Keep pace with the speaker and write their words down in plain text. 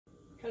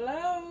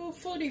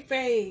Foodie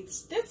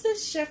Faves, this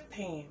is Chef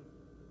Pam,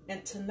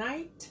 and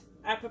tonight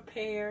I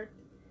prepared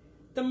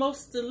the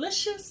most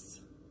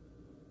delicious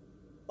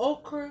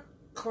okra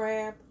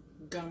crab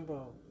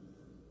gumbo.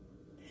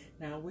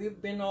 Now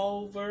we've been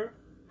over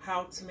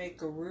how to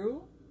make a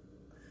roux,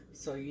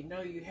 so you know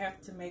you have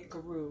to make a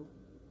roux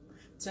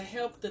to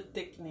help the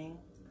thickening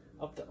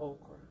of the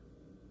okra.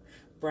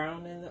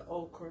 Browning the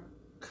okra,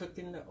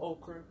 cooking the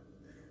okra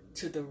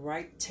to the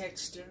right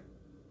texture,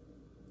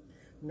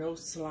 no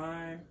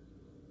slime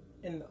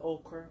in the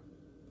okra,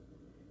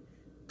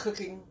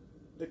 cooking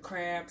the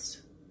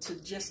crabs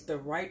to just the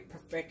right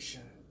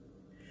perfection.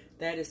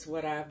 That is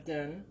what I've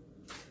done,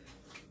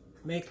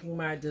 making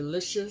my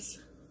delicious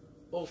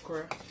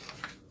okra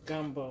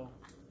gumbo.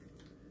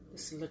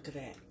 Just look at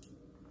that.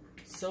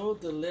 So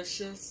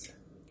delicious,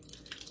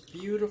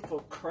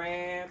 beautiful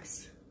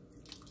crabs.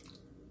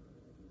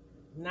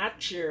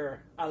 Not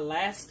your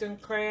Alaskan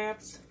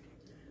crabs,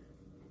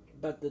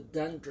 but the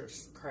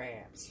Dungeness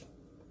crabs.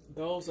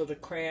 Those are the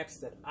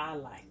crabs that I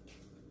like.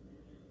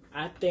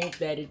 I think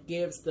that it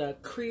gives the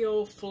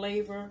Creole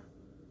flavor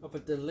of a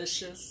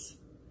delicious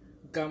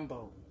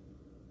gumbo.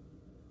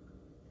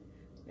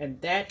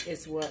 And that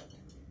is what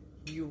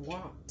you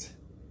want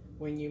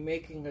when you're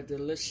making a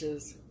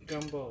delicious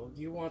gumbo.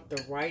 You want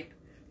the right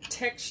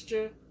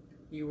texture,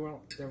 you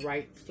want the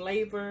right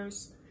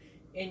flavors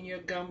in your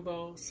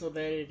gumbo so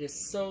that it is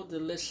so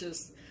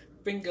delicious,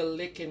 finger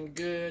licking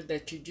good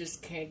that you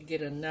just can't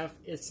get enough.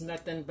 It's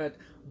nothing but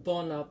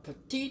bon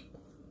appetit,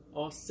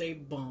 or c'est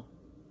bon,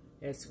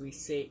 as we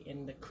say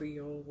in the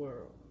Creole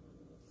world.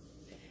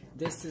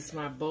 This is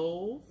my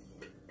bowl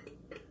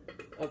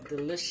of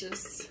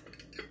delicious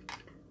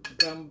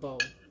gumbo,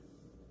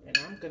 and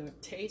I'm gonna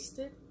taste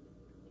it.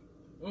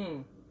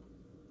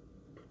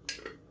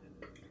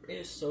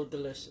 It's so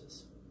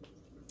delicious.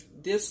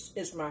 This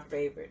is my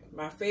favorite.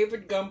 My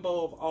favorite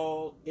gumbo of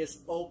all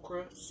is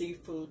okra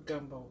seafood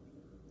gumbo,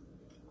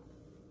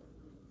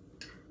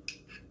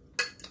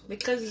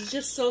 because it's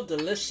just so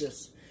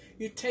delicious.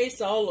 You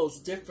taste all those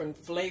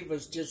different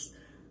flavors just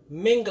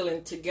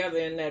mingling together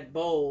in that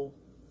bowl.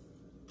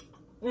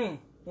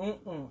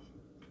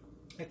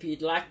 If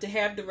you'd like to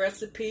have the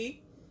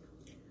recipe,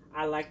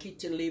 I'd like you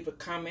to leave a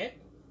comment.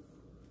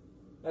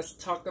 Let's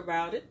talk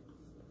about it,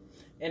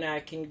 and I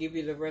can give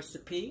you the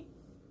recipe.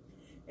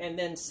 And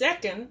then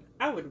second,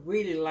 I would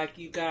really like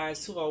you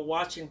guys who are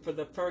watching for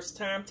the first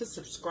time to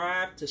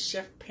subscribe to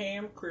Chef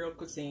Pam Creole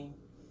Cuisine.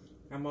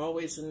 I'm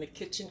always in the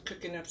kitchen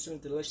cooking up some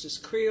delicious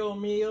Creole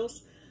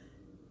meals,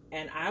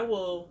 and I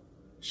will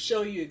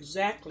show you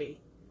exactly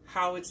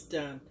how it's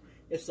done.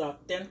 It's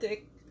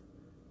authentic.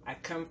 I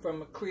come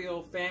from a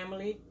Creole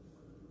family,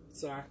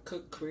 so I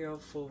cook Creole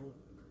food.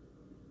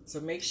 So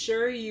make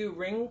sure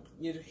you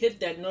hit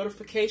that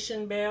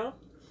notification bell,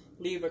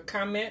 leave a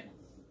comment,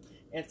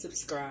 and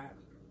subscribe.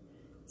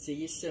 See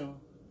you soon.